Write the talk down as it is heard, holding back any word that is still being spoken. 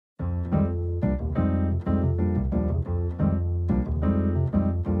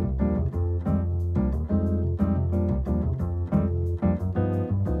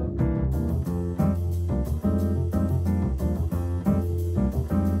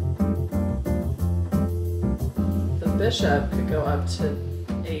bishop could go up to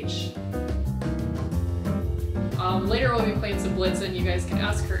H. Later we'll be playing some Blitz and you guys can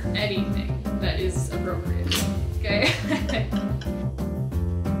ask her anything that is appropriate. Okay?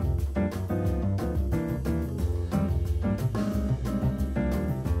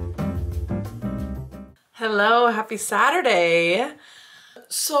 Hello, happy Saturday.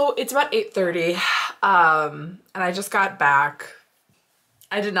 So it's about 8:30 and I just got back.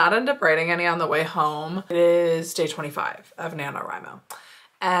 I did not end up writing any on the way home. It is day 25 of NaNoWriMo.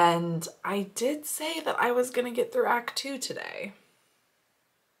 And I did say that I was gonna get through Act 2 today.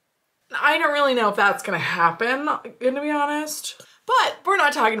 I don't really know if that's gonna happen, gonna be honest. But we're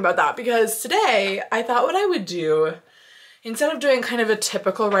not talking about that because today I thought what I would do, instead of doing kind of a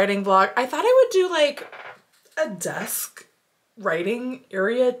typical writing vlog, I thought I would do like a desk writing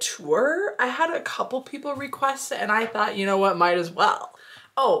area tour. I had a couple people request it and I thought, you know what, might as well.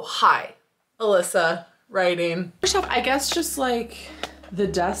 Oh, hi, Alyssa, writing. First off, I guess just like the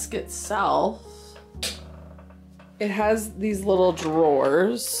desk itself, it has these little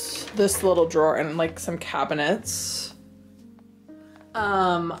drawers, this little drawer and like some cabinets.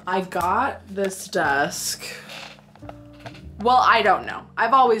 I got this desk. Well, I don't know.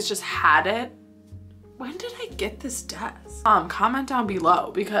 I've always just had it. When did I get this desk? Comment down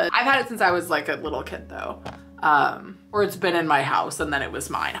below because I've had it since I was like a little kid though. Or it's been in my house and then it was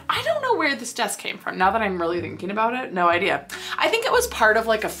mine. I don't know where this desk came from. Now that I'm really thinking about it, no idea. I think it was part of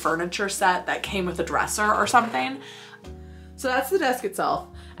like a furniture set that came with a dresser or something. So that's the desk itself.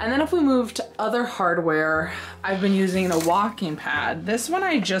 And then if we move to other hardware, I've been using a walking pad. This one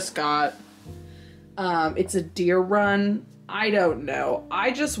I just got, it's a Deer Run. I don't know.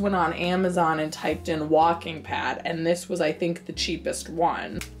 I just went on Amazon and typed in walking pad and this was, I think, the cheapest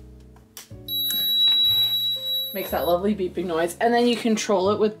one. Makes that lovely beeping noise. And then you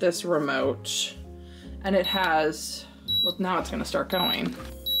control it with this remote. And it has, well, now it's gonna start going.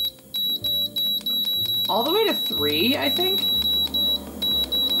 All the way to 3, I think.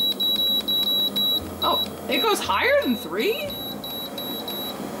 Oh, it goes higher than 3?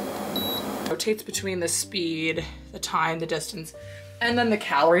 Rotates between the speed, the time, the distance, and then the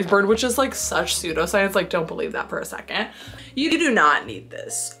calories burned, which is like such pseudoscience. Like, don't believe that for a second. You do not need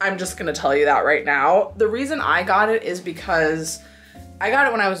this. I'm just gonna tell you that right now. The reason I got it is because I got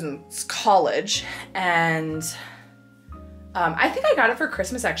it when I was in college and I think I got it for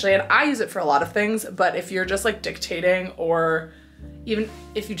Christmas actually, and I use it for a lot of things, but if you're just like dictating or even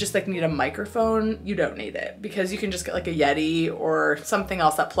if you just like need a microphone, you don't need it because you can just get like a Yeti or something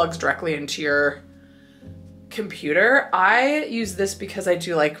else that plugs directly into your computer. I use this because I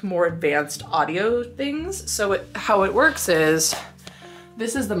do like more advanced audio things. So how it works is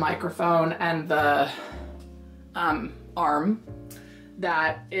this is the microphone and the arm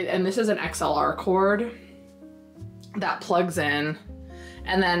and this is an XLR cord that plugs in,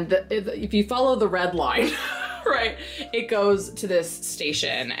 and then if you follow the red line right, it goes to this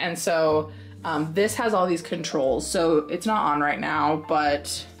station. And so this has all these controls. So it's not on right now,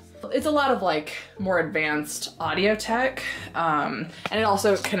 but it's a lot of like more advanced audio tech. And it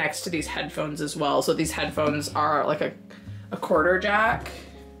also connects to these headphones as well. So these headphones are like a quarter jack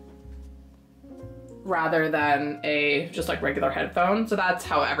rather than just like regular headphone. So that's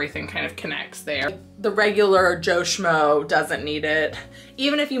how everything kind of connects there. The regular Joe Schmo doesn't need it.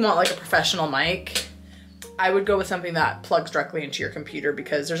 Even if you want like a professional mic, I would go with something that plugs directly into your computer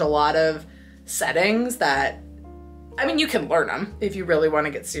because there's a lot of settings that, I mean, you can learn them if you really want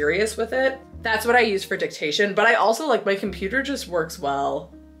to get serious with it. That's what I use for dictation, but I also like my computer just works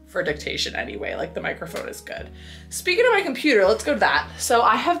well for dictation anyway. Like the microphone is good. Speaking of my computer, let's go to that. So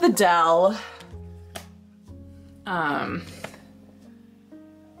I have the Dell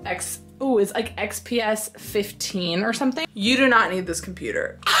it's like XPS 15 or something. You do not need this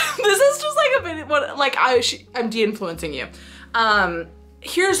computer. This is just like a bit what, like I'm de-influencing you.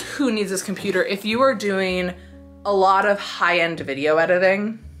 Here's who needs this computer. If you are doing a lot of high-end video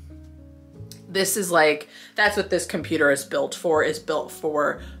editing, this is like, that's what this computer is built for. It's built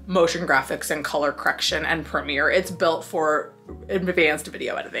for motion graphics and color correction and Premiere. It's built for advanced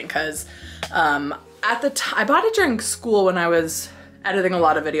video editing because at the time, I bought it during school when I was editing a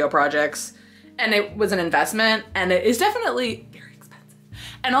lot of video projects, and it was an investment, and it is definitely very expensive.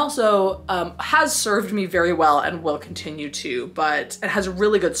 And also has served me very well and will continue to, but it has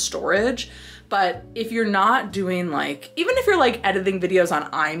really good storage. But if you're not doing like, even if you're like editing videos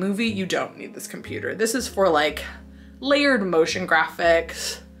on iMovie, you don't need this computer. This is for like layered motion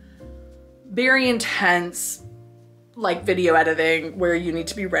graphics, very intense like video editing where you need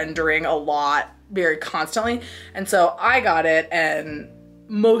to be rendering a lot very constantly. And so I got it, and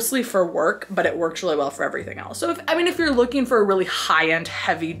mostly for work, but it works really well for everything else. So if you're looking for a really high-end,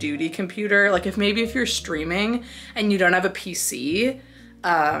 heavy-duty computer, like if you're streaming and you don't have a PC,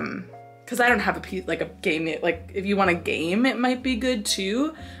 because I don't have a game, like if you want a game, it might be good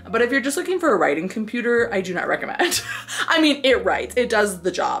too. But if you're just looking for a writing computer, I do not recommend. I mean, it writes, it does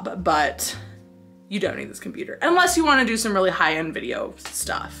the job, but you don't need this computer unless you want to do some really high-end video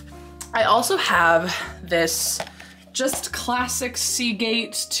stuff. I also have this just classic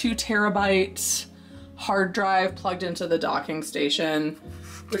Seagate 2 terabyte hard drive plugged into the docking station.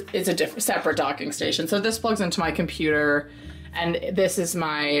 It's a separate docking station. So this plugs into my computer, and this is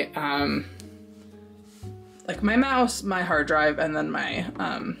my, like my mouse, my hard drive, and then my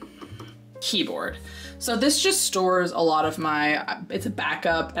keyboard. So this just stores a lot of it's a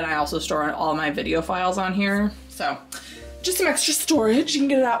backup, and I also store all my video files on here. So just some extra storage. You can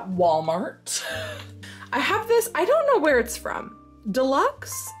get it at Walmart. I have this, I don't know where it's from.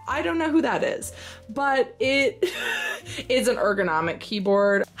 Deluxe? I don't know who that is, but it is an ergonomic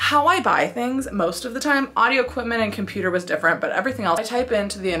keyboard. How I buy things most of the time, audio equipment and computer was different, but everything else, I type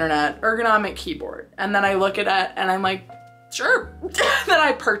into the internet, ergonomic keyboard, and then I look at it and I'm like, sure. Then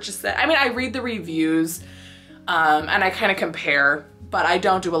I purchase it. I mean, I read the reviews and I kind of compare, but I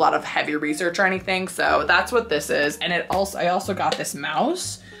don't do a lot of heavy research or anything. So that's what this is. And I also got this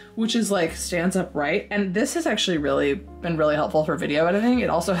mouse, which is like stands upright. And this has actually been really helpful for video editing. It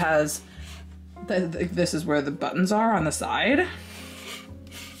also has, this is where the buttons are on the side.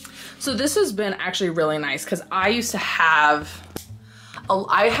 So this has been actually really nice because I used to have,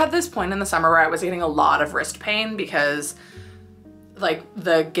 I had this point in the summer where I was getting a lot of wrist pain because like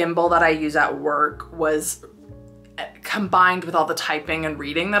the gimbal that I use at work was combined with all the typing and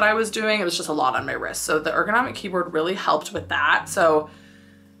reading that I was doing. It was just a lot on my wrist. So the ergonomic keyboard really helped with that. So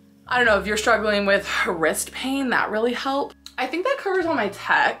I don't know, if you're struggling with wrist pain, that really helped. I think that covers all my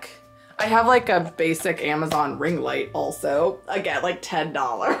tech. I have like a basic Amazon ring light also. Again, like $10.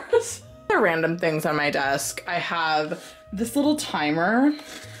 Other random things on my desk. I have this little timer.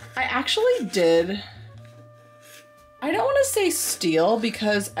 I actually did, I don't want to say steal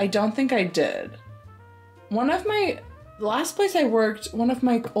because I don't think I did. The last place I worked, one of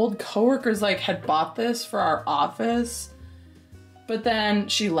my old coworkers like had bought this for our office, but then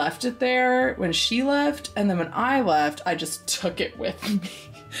she left it there when she left, and then when I left, I just took it with me.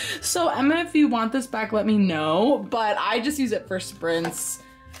 So Emma, if you want this back, let me know, but I just use it for sprints.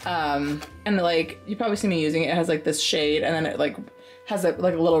 And like, you probably see me using it. It has like this shade, and then it like has a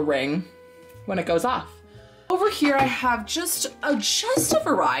little ring when it goes off. Over here, I have just a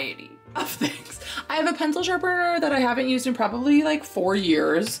variety of things. I have a pencil sharpener that I haven't used in probably like 4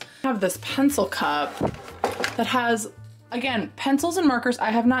 years. I have this pencil cup that has, again, pencils and markers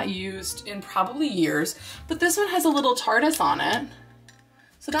I have not used in probably years, but this one has a little TARDIS on it.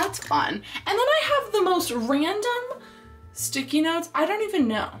 So that's fun. And then I have the most random sticky notes. I don't even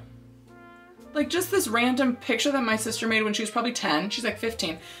know. Like just this random picture that my sister made when she was probably 10. She's like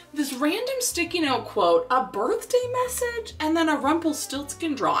 15. This random sticky note quote, a birthday message, and then a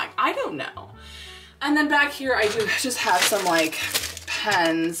Rumpelstiltskin drawing. I don't know. And then back here, I do just have some like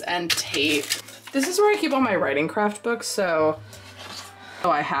pens and tape. This is where I keep all my writing craft books. So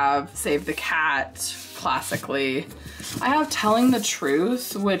I have Save the Cat, classically. I have Telling the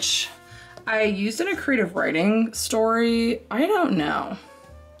Truth, which I used in a creative writing story. I don't know.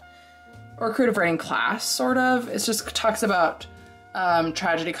 Or creative writing class, sort of. It just talks about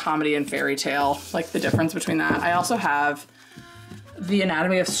tragedy, comedy, and fairy tale, like the difference between that. I also have The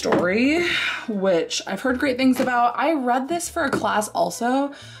Anatomy of Story, which I've heard great things about. I read this for a class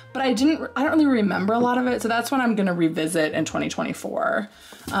also, but I don't really remember a lot of it, so that's one I'm gonna revisit in 2024.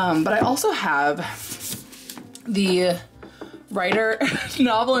 But I also have the Writer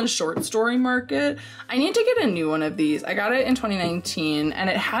Novel and Short Story Market. I need to get a new one of these. I got it in 2019, and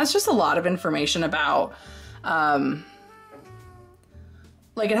it has just a lot of information about,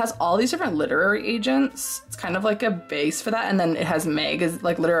 like it has all these different literary agents. It's kind of like a base for that, and then it has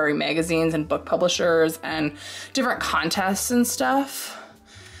like literary magazines and book publishers and different contests and stuff.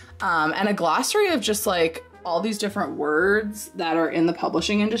 And a glossary of just like all these different words that are in the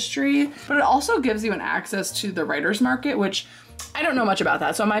publishing industry. But it also gives you an access to the writer's market, which I don't know much about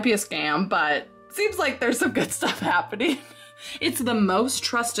that, so it might be a scam, but it seems like there's some good stuff happening. It's the most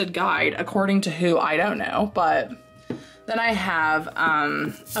trusted guide, according to who, I don't know. But then I have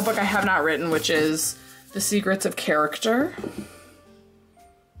a book I have not written, which is The Secrets of Character.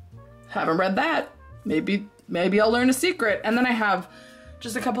 Haven't read that. Maybe I'll learn a secret. And then I have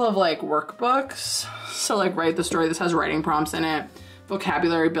just a couple of like workbooks. So like Write the Story. This has writing prompts in it.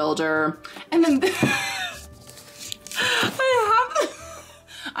 Vocabulary builder. And then I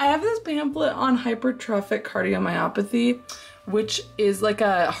I have this pamphlet on hypertrophic cardiomyopathy, which is like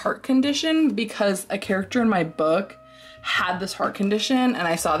a heart condition because a character in my book had this heart condition, and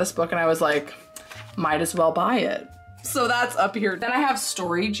I saw this book and I was like, might as well buy it. So that's up here. Then I have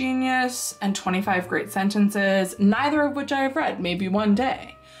Story Genius and 25 Great Sentences, neither of which I have read, maybe one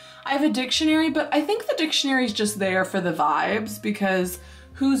day. I have a dictionary, but I think the dictionary is just there for the vibes because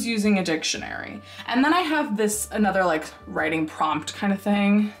who's using a dictionary? And then I have this, another like writing prompt kind of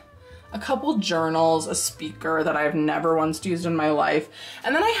thing, a couple journals, a speaker that I've never once used in my life.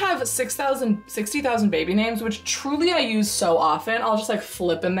 And then I have 60,000 baby names, which truly I use so often. I'll just like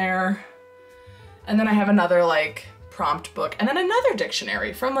flip in there. And then I have another like prompt book and then another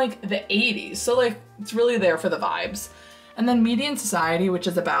dictionary from like the 80s. So like it's really there for the vibes. And then Media and Society, which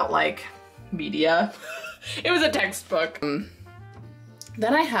is about like media. It was a textbook.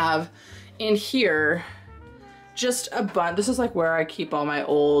 Then I have in here just a bunch. This is like where I keep all my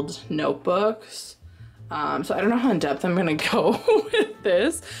old notebooks. So I don't know how in depth I'm gonna go with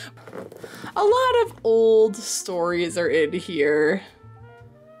this. A lot of old stories are in here.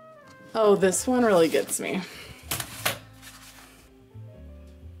 Oh, this one really gets me.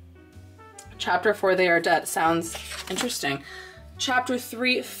 Chapter 4, They Are Dead. Sounds interesting. Chapter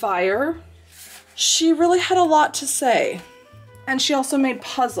 3, Fire. She really had a lot to say. And she also made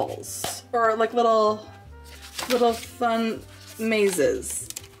puzzles, or like little fun mazes.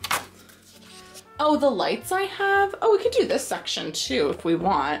 Oh, the lights I have. Oh, we could do this section too if we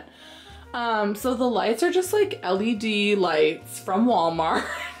want. So the lights are just like LED lights from Walmart.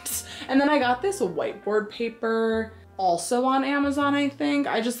 And then I got this whiteboard paper also on Amazon, I think.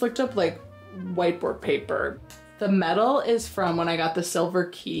 I just looked up like whiteboard paper. The metal is from when I got the silver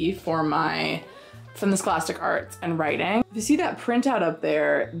key from the Scholastic Arts and Writing. If you see that printout up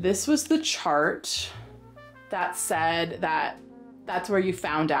there, this was the chart that said that that's where you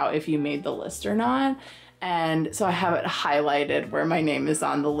found out if you made the list or not. And so I have it highlighted where my name is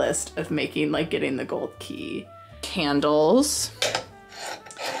on the list of making, like getting the gold key. Candles.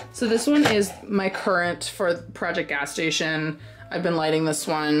 So this one is my current for Project Gas Station. I've been lighting this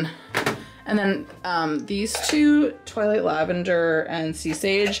one. And then these two, Twilight Lavender and Sea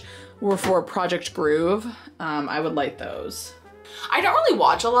Sage, were for Project Groove. I would light those. I don't really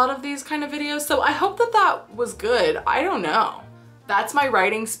watch a lot of these kind of videos, so I hope that that was good. I don't know. That's my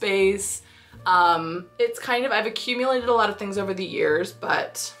writing space. It's kind of, I've accumulated a lot of things over the years,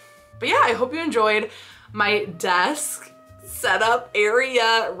 but yeah, I hope you enjoyed my desk setup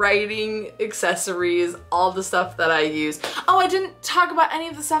area, writing accessories, all the stuff that I use. Oh, I didn't talk about any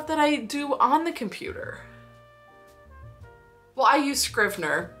of the stuff that I do on the computer. Well, I use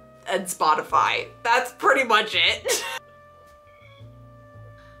Scrivener and Spotify. That's pretty much it.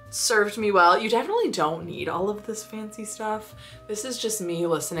 Served me well. You definitely don't need all of this fancy stuff. This is just me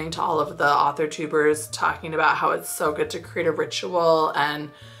listening to all of the author tubers talking about how it's so good to create a ritual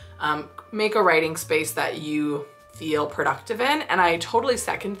and make a writing space that you feel productive in. And I totally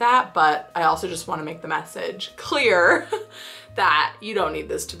second that, but I also just want to make the message clear that you don't need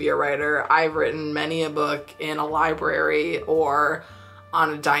this to be a writer. I've written many a book in a library or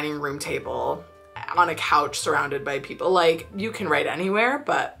on a dining room table, on a couch surrounded by people. Like, you can write anywhere,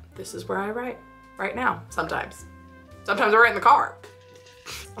 but this is where I write right now, sometimes. Sometimes I write in the car.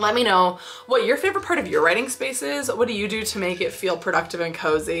 Let me know what your favorite part of your writing space is. What do you do to make it feel productive and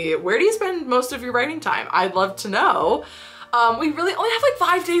cozy? Where do you spend most of your writing time? I'd love to know. We really only have like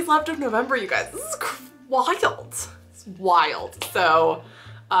 5 days left of November, you guys. This is wild. It's wild. So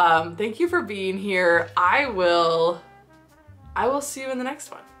thank you for being here. I will see you in the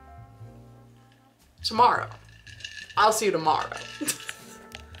next one. Tomorrow. I'll see you tomorrow.